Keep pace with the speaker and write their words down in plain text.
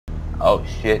Oh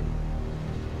shit.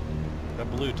 The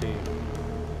blue team.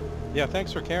 Yeah,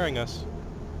 thanks for carrying us.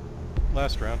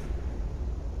 Last round.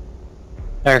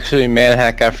 Actually,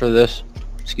 Manhack, after this,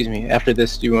 after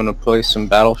this, do you want to play some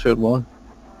Battlefield 1?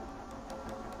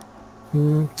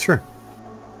 Sure.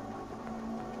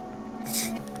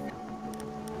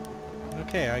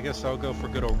 Okay, I guess I'll go for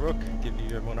good old Rook. Give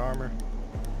you everyone armor.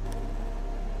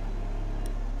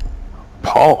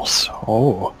 Pulse.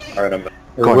 Oh. Alright, I'm back.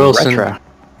 Going Wilson, retro.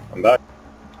 I'm back.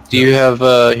 do you have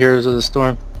Heroes of the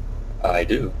Storm? I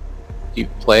do. Do you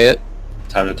play it?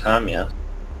 Time to time, yeah.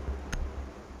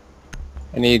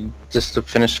 I need just to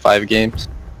finish 5 games.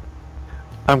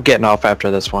 I'm getting off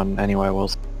after this one anyway,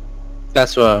 Wilson.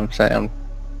 That's what I'm saying.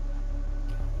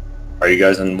 Are you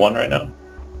guys in one right now?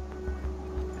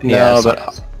 Yeah, No, so-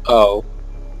 but oh,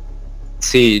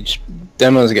 Siege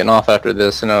demo's getting off after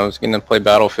this, and I was gonna play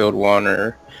Battlefield 1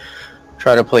 or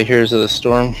try to play Heroes of the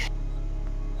Storm.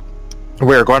 We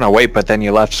were going to wait, but then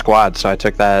you left squad, so I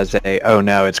took that as a, oh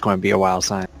no, it's going to be a while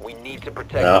sign. We need to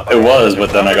protect. No, it was, but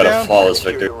then I got a flawless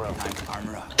victory.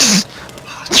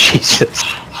 Jesus.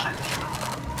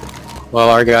 Well,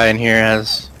 our guy in here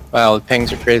has, wow, the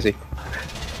pings are crazy.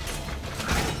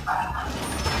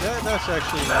 That's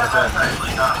actually not a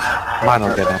bad Mine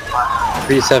will get it.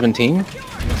 317?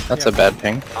 That's a bad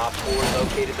ping. Op 4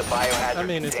 located the biohazard. I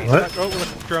mean, it's container. not... Oh,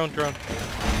 look, drone.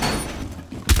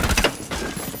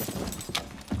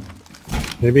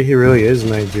 Maybe he really is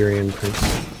Nigerian, Prince.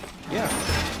 Yeah.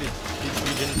 You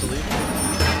didn't believe me?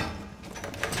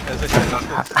 As I said,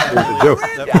 It was a joke.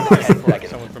 that was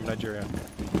someone from Nigeria.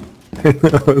 I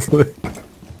was like,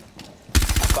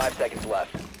 5 seconds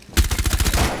left.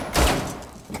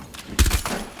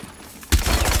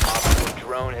 Op 4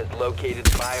 drone has located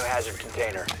the biohazard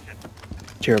container.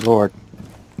 Dear Lord.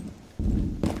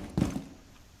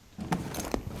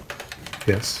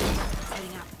 yes.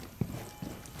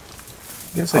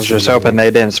 Guess I was just hoping they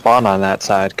didn't spawn on that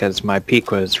side, because my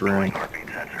peak was ruined.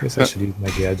 Guess I should use my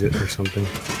gadget or something.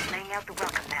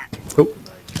 Oh,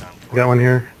 got one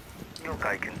here.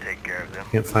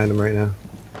 Can't find him right now.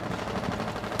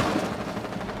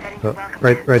 Oh,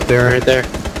 right there. Right there.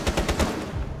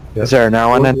 Yep. Is there now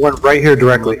one in? One right here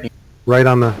directly. Right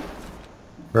on the...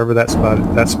 Wherever that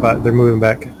spot, they're moving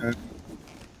back.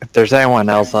 If there's anyone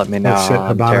else, let me know. Oh shit, I'll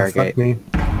Habana, interrogate. fuck me.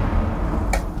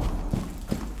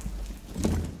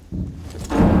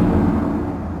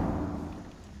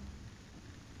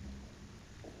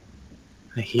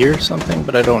 I hear something,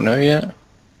 but I don't know yet.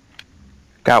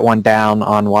 Got one down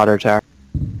on water tower.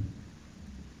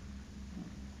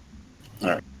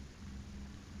 Alright.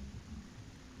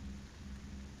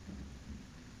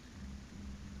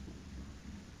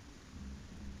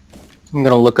 I'm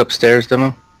gonna look upstairs,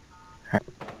 demo.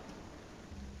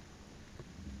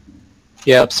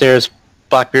 Yeah, upstairs,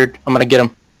 Blackbeard. I'm gonna get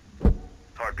him.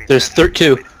 There's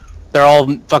 2. They're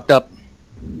all fucked up.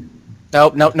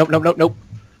 Nope.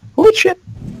 Holy shit.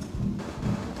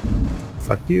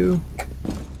 Fuck you.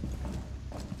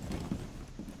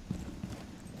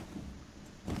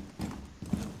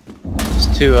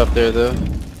 There's 2 up there, though.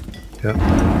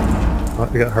 Yeah. Oh,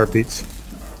 we got heartbeats.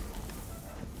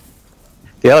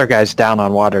 The other guy's down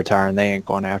on water tower, and they ain't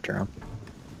going after him.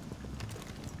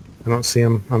 I don't see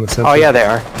him on the center. Oh yeah, they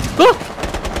are.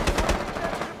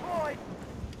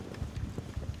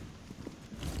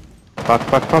 Fuck.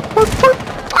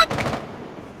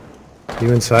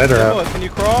 You inside or Oh, out? can you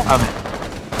crawl?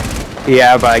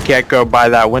 Yeah, but I can't go by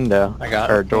that window. I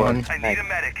got or door. one.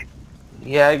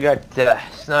 Yeah, I got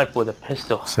sniped with a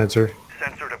pistol. Sensor.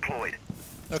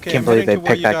 Okay, Can't I'm believe heading they to where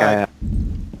picked you that guy died. up.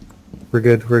 We're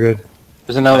good.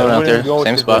 There's another one I out there, wouldn't go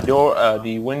same to spot. the door,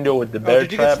 the window with the bear Oh,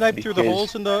 did you get trap sniped through the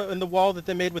because- holes in the wall that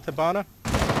they made with Habana?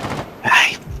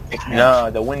 No,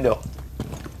 the window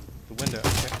The window.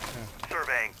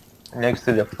 Okay. Yeah. next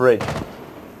to the fridge.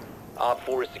 Op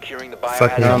 4 is securing the Fuck me.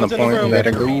 biohazard. On the Someone's in the point, room.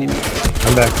 better go.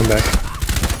 I'm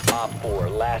back. Op 4,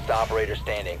 last operator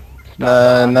standing.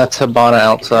 And that's Habana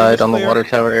outside on the water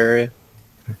tower area.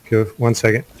 Go 1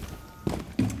 second.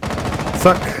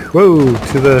 Fuck. Whoa,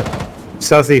 to the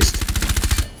southeast.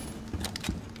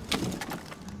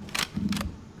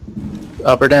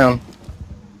 Up or down?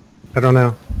 I don't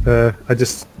know. I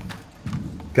just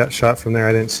got shot from there.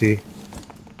 I didn't see.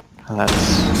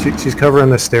 That's She's covering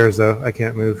the stairs though. I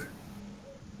can't move.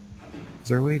 Is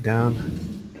there a way down?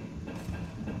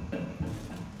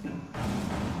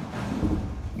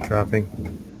 Dropping.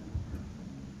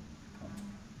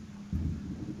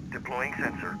 Deploying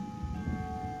sensor.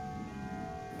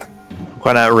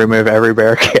 why not remove every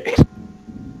barricade?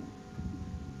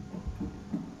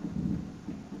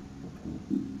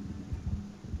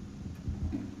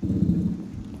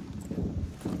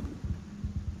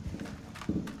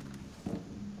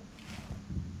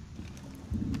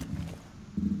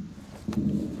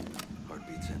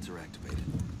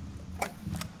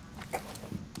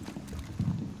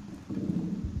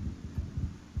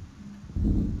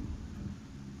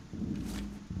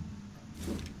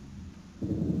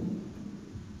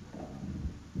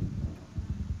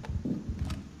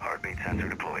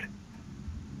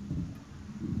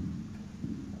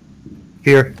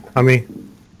 Here, on me.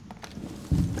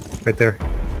 Right there.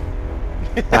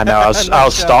 I know. I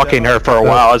was stalking her for a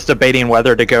while. I was debating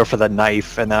whether to go for the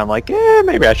knife, and then I'm like, yeah,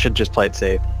 maybe I should just play it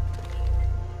safe.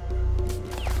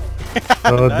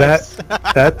 Oh, Nice.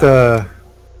 that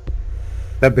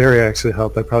berry actually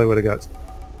helped. I probably would have got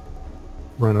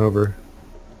run over.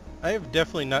 I have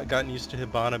definitely not gotten used to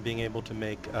Hibana being able to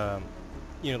make,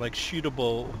 you know, like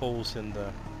shootable holes in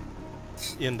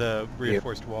the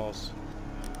reinforced walls.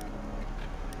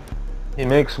 He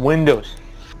makes windows.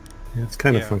 Yeah, it's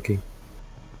kind of Yeah. funky.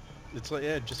 It's like,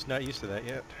 yeah, just not used to that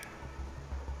yet.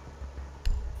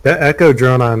 That echo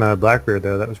drone on Blackbeard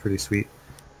though, that was pretty sweet.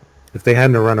 If they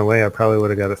hadn't run away, I probably would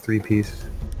have got a 3-piece.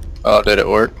 Oh, did it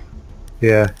work?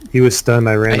 Yeah, he was stunned.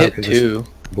 I I ran up hit and 2.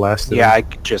 just blasted Yeah, him.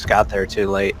 I just got there too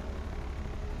late.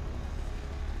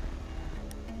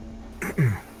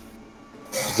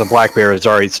 The Blackbeard was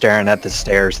already staring at the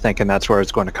stairs, thinking that's where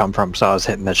it's going to come from, so I was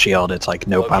hitting the shield. It's like,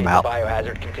 nope, I'm Locate out. the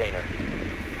biohazard container.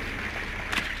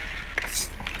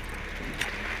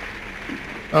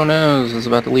 Oh no, this is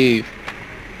about to leave.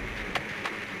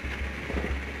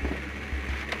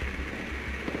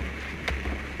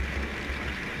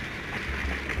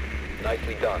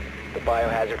 Nicely done. The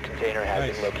biohazard container has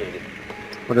Nice. been located.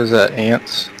 What is that,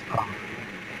 ants?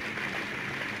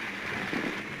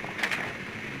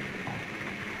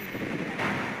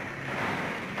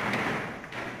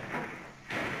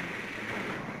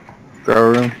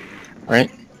 Grow room, right?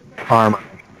 Armor.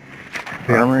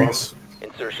 Yeah, Armory? false.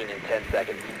 Insertion in 10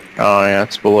 seconds. Oh yeah,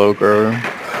 it's below grow room.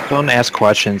 Don't ask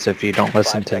questions if you don't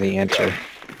listen 5 to the seconds to answer.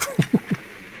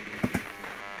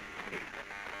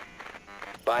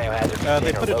 Biohazard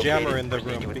They container put a jammer located. in the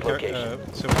Proceed to room, its because,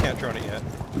 location. so we can't drone it yet.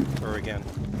 Or again.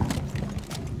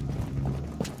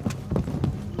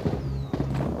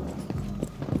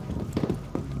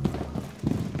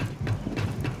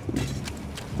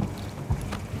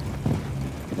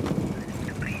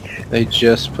 They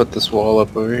just put this wall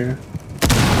up over here.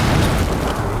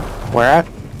 Where at?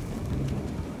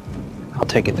 I'll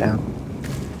take it down.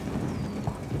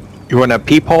 You want a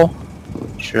peephole?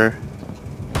 Sure.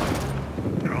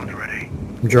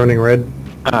 I'm droning red.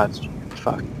 Ah,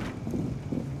 fuck.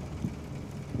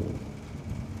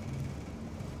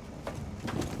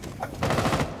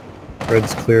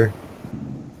 Red's clear.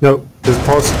 Nope, there's a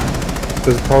pulse.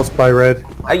 There's a pulse by red.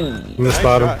 Aye. I'm gonna Nice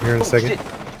spot him shot. here in a Oh, second. shit.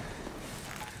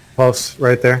 Pulse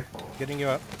right there. Getting you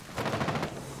up.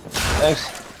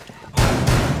 Thanks.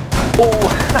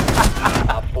 Oh,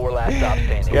 Op 4 last stop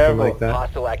standing. Something Careful. like that.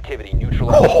 Hostile activity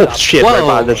neutralized. Oh Stop shit, right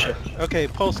by the ship. Okay,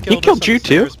 Pulse killed killed us on you the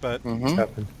too? stairs, but What's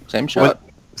happened? Same shot.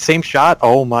 Same shot?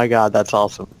 Oh my god, that's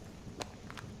awesome.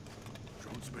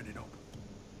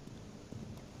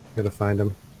 Gotta find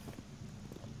him.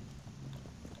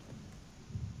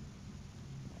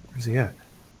 Where's he at?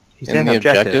 He's In the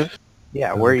objective?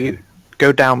 Yeah, where Okay. you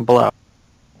go down below.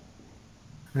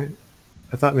 I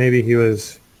thought maybe he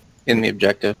was. In the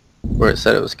objective, where it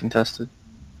said it was contested.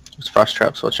 There's frost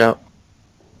traps, watch out.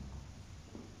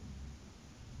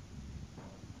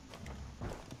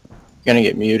 You're gonna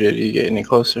get muted if you get any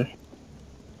closer.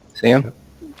 See him?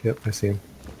 Yep, I see him.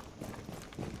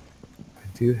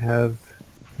 I do have.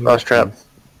 Frost trap.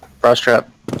 Frost trap.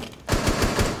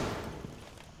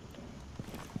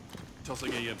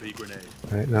 Tossing EMP grenade.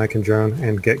 Alright, now I can drone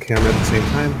and get camera at the same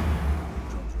time.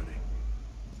 Drone's ready.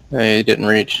 Hey, he didn't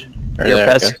reach. Right Your there,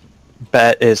 best okay.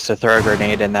 bet is to throw a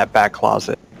grenade in that back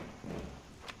closet.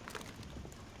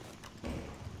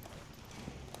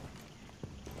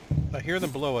 I hear them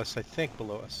below us, I think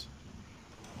below us.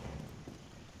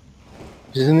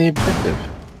 He's in the objective.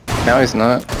 Now he's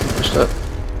not. Pushed up.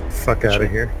 Fuck out of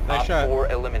here. Nice Op shot.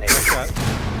 4 eliminated. Nice shot.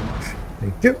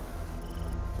 Thank you.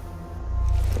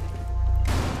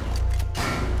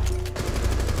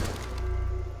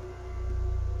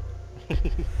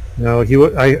 No,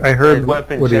 I heard His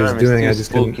weapon what he was charm is doing. too I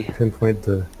just couldn't spooky. pinpoint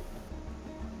the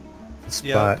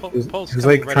Yeah, spot. He was Pulse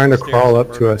like coming right trying to up the crawl stairs up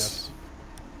and to murdering us.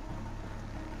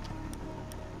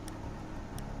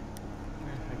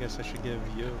 I guess I should give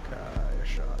Yokai a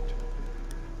shot.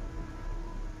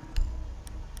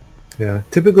 Yeah.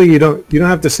 Typically, you don't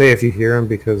have to say if you hear him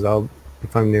because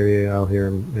if I'm near you, I'll hear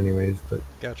him anyways. But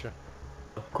Gotcha.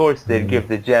 of course they'd give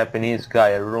the Japanese guy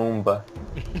a Roomba.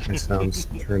 my sound's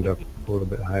turned up a little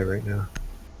bit high right now.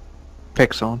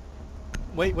 Picks on.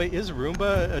 Wait, is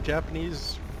Roomba a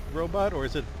Japanese robot, or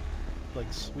is it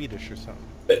like Swedish or something?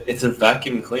 It's a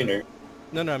vacuum cleaner.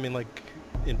 No, I mean like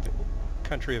in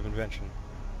country of invention.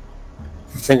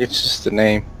 I think it's just a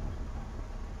name.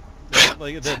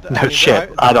 Like, No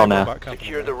shit, I don't know.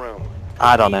 Secure the room.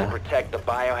 I don't Proceed know. to protect the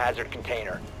biohazard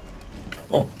container.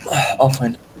 Oh, I'll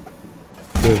find it.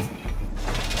 Good.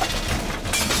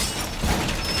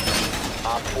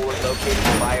 Op 4 located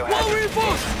the biohazard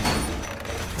container.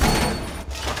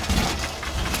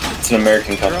 It's an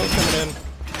American Drone company. coming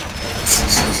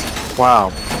in.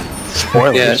 Wow.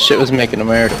 Spoilers. Yeah, shit was making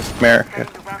America.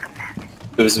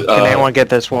 It was, Can anyone get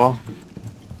this wall?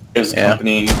 it was a Yeah.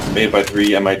 company made by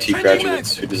 3 MIT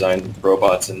graduates who designed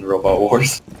robots in Robot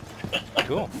Wars.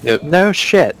 Cool. No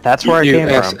shit. That's where I came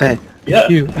from. USA. Yeah,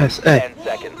 USA. 10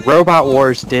 seconds. Robot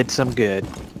Wars did some good.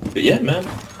 but yeah, man.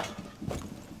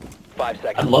 5 I'd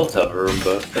seconds. love to have a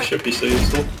Roomba. That should be so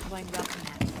useful.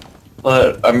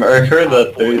 But I heard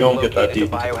that they don't get that deep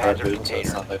into the carpet, so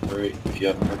it's not that great if you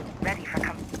haven't heard.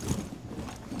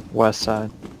 West side.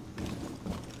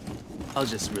 I'll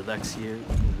just relax here and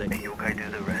let you guys do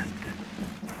the rest.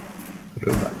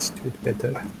 Robots, dude,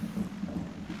 better.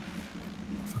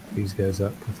 Fuck these guys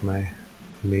up with my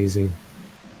amazing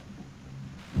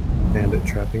bandit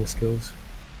trapping skills.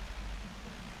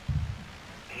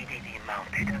 EDD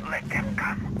mounted. Let them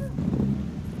come.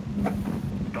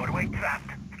 Doorway trapped.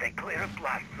 Stay clear of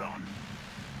blast zone.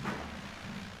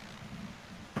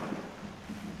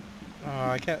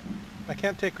 I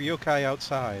can't take Ryokai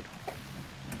outside.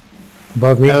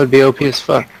 Above me, That would be OP as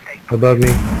fuck. above me.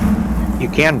 You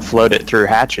can float it through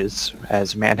hatches,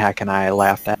 as Manhack and I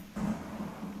laughed at.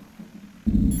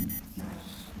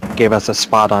 Gave us a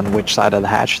spot on which side of the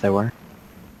hatch they were.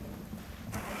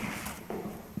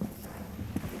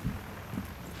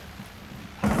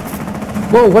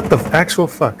 Whoa, what the actual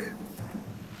fuck?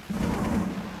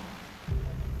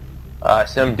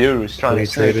 Some dude was trying to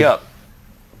sneak Retraded. up.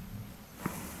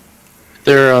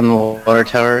 They're on the water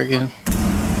tower again.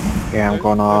 Yeah, I'm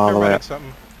going all They're the way running up.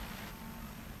 something.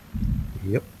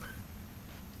 Yep.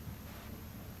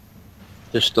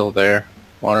 They're still there.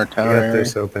 Water I tower got area.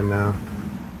 this open now.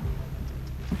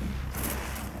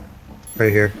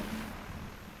 Right here.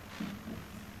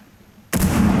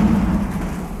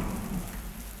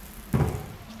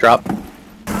 Drop.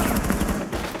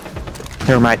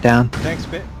 Thermite down.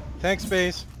 Thanks,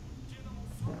 base.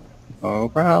 No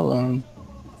problem.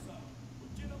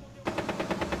 I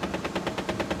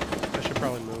should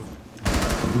probably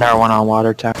move. Another one on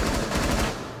water tower.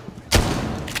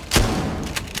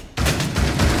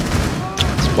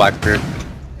 It's Blackbeard.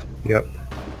 Yep.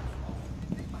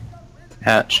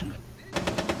 Hatch.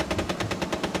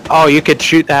 Oh, you could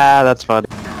shoot that. That's funny.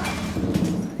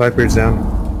 Blackbeard's down.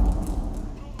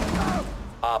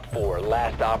 Op 4,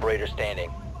 last operator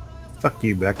standing. Fuck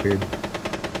you, Blackbeard.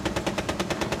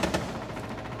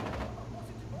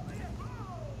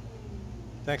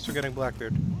 Thanks for getting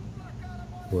Blackbeard.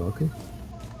 Welcome.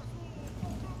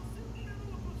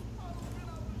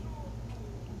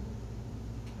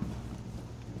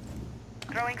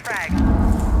 Throwing frag.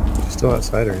 Still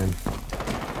outside or in?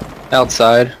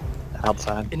 Outside.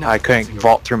 Outside. I couldn't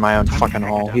vault through my own fucking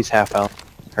hole. He's half out.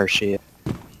 Her shit.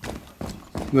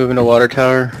 Moving to water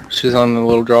tower. She's on the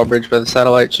little drawbridge by the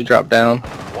satellite. She dropped down.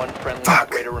 One friendly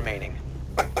operator remaining.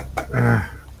 Ah,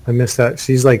 I missed that.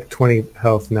 She's like 20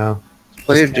 health now.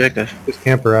 Play objective. Just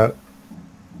camp her out.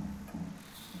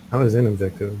 I was in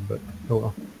objective, but oh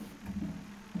well.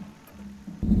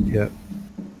 Yep.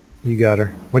 You got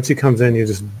her. Once she comes in, you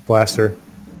just blast her.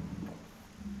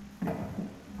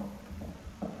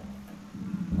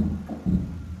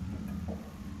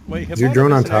 Wait, Is your Hibana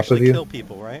drone on doesn't top of actually you? kill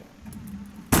people, right?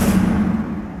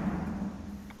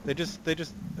 They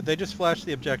just flashed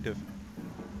the objective.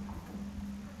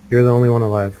 You're the only one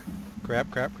alive. Crap.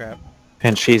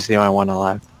 And she's the only one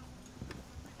alive.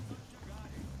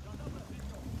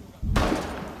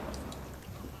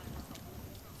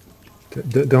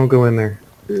 Don't go in there.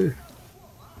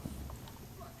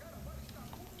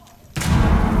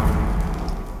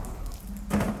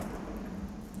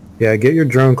 Yeah, get your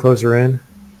drone closer in,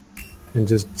 and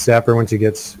just zap her when she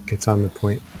gets on the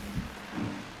point.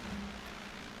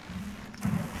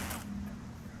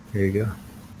 There you go.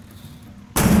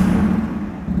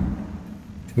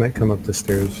 She might come up the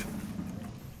stairs.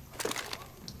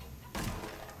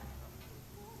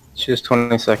 She has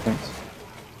 20 seconds.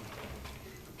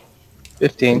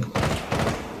 15.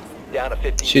 Down to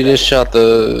 15 She just shot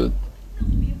the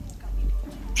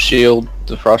shield,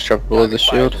 the frost trap below the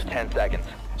shield. 10 seconds.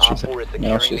 Op She's- 4 is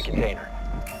no, securing the she's- container.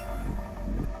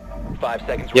 5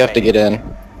 seconds You have to remaining.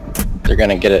 get in. They're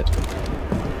gonna get it.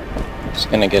 Just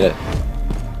gonna get it.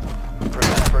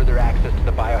 Prevent further access to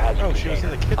the biohazard Oh, she was in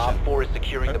the kitchen. Op 4 is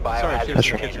securing the Sorry, biohazard she was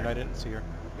in the container. kitchen. I didn't see her.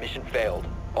 Mission failed.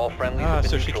 All friendlies Ah, have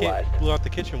been so she neutralized. blew out the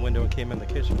kitchen window and came in the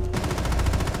kitchen.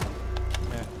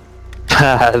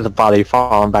 The body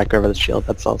falling back over the shield.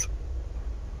 That's awesome.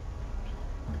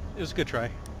 It was a good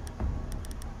try.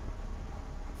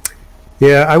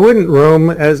 Yeah, I wouldn't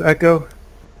roam as Echo.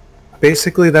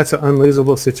 Basically, that's an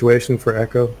unlosable situation for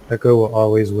Echo. Echo will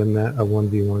always win that, a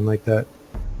 1v1 like that.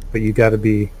 But you gotta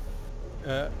be...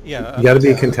 yeah. You gotta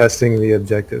be contesting the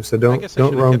objective, so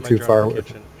don't roam too far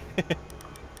with it.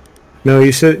 No,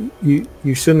 you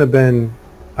shouldn't have been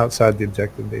outside the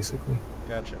objective, basically.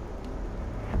 Gotcha.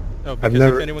 Oh, because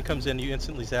if anyone comes in, you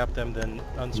instantly zap them, then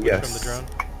unswitch from the drone?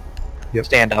 Yep.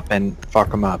 Stand up and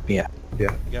fuck them up, yeah.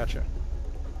 Yeah. Gotcha.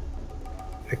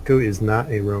 Echo is not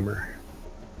a roamer.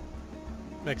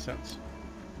 Makes sense.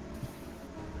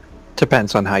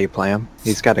 Depends on how you play him.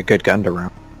 He's got a good gun to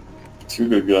roam. Two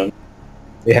good guns.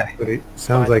 Yeah. But it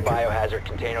sounds like a biohazard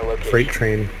container location. freight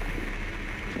train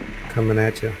coming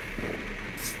at you.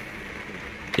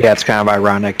 Yeah, it's kind of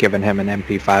ironic giving him an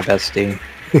MP5 SD.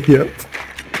 Yep.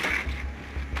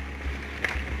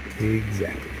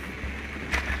 Exactly.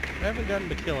 I haven't gotten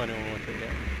to kill anyone with it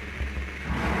yet.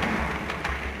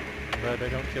 But I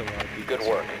don't kill a lot of people. Good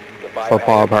work. The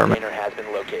Football biohazard apartment. container has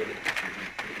been located.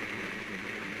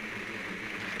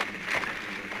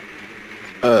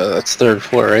 That's 3rd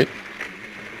floor, right?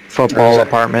 Football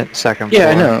apartment, 2nd floor. Yeah,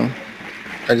 I know.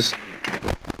 I just...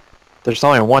 There's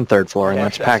only one 3rd floor, and Yeah,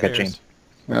 that's it's packaging. upstairs.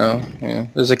 Oh, yeah.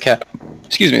 There's a cab.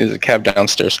 Excuse me, there's a cab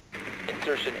downstairs.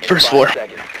 Insertion in 1st 5 floor.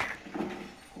 seconds.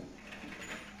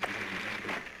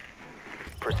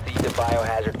 Proceed to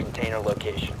biohazard container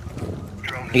location.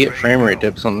 I get frame rate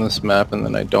dips on this map, and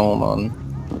then I don't on...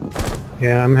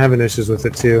 Yeah, I'm having issues with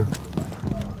it too.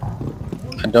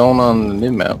 I don't on the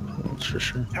new map, that's for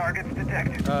sure.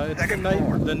 It's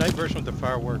the night version with the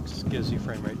fireworks gives you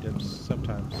frame rate dips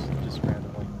sometimes, just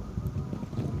randomly.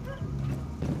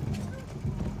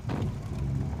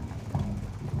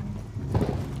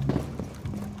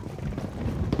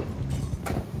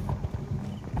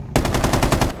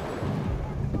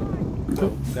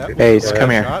 That Hayes, was a come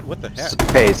here. shot? What the heck?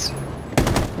 Hayes.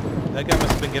 That guy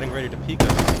must have been getting ready to peek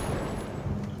us.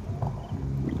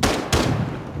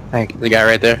 Thank you. The guy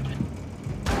right there.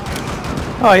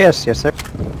 Oh, yes, yes, sir.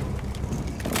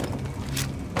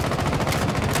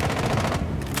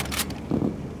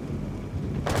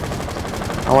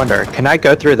 I wonder, can I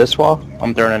go through this wall?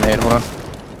 I'm throwing a nade, hold on.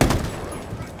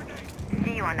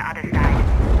 See you on the other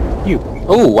side. You.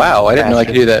 Oh, wow, I didn't know I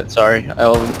could do that. Sorry.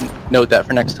 I'll note that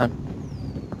for next time.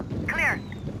 Clear.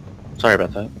 Sorry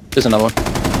about that. There's another one.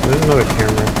 There's another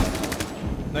camera.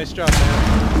 Nice job,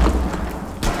 man.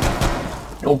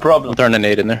 No problem. I'm throwing a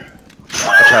nade in there.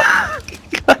 Watch out.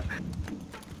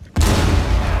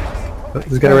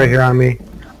 This guy right here on me.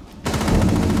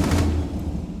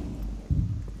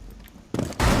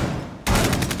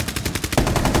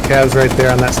 Cav's right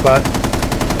there on that spot.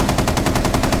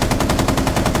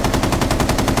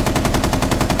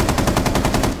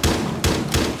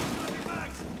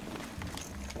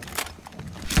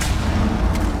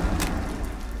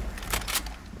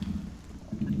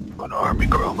 I'm gonna army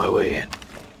crawl my way in.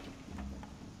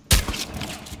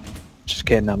 Just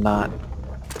kidding, I'm not.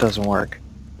 It doesn't work.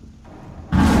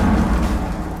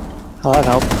 Oh, that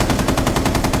helped.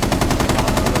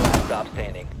 Stop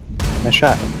standing. Nice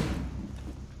shot.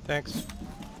 Thanks.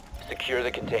 Secure the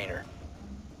container.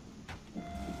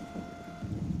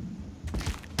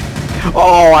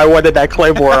 Oh, I wanted that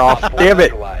claymore off. Damn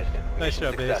it. Nice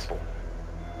job, Baze. Successful.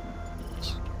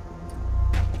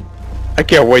 I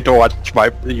can't wait to watch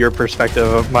your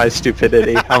perspective of my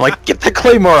stupidity. I'm like, get the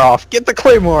claymore off. Get the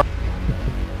claymore.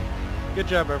 Good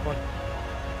job, everyone.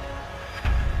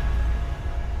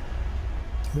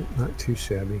 Not too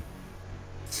shabby.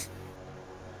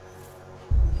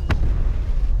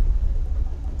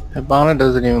 Hibana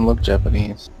doesn't even look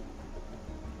Japanese.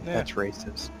 Yeah, That's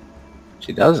racist.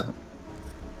 She doesn't.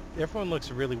 everyone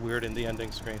looks really weird in the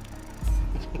ending screen.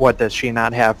 What, does she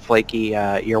not have flaky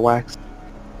earwax?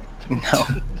 No.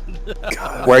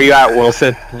 Where you at,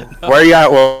 Wilson? Where you at,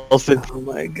 Wilson? Oh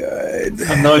my god. I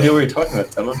have no idea what you're talking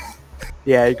about, Emma.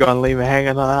 Yeah, you're gonna leave me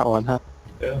hanging on that one, huh?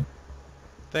 Yeah.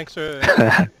 Thanks for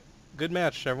good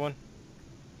match, everyone.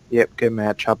 Yep, good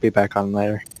match. I'll be back on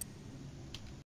later.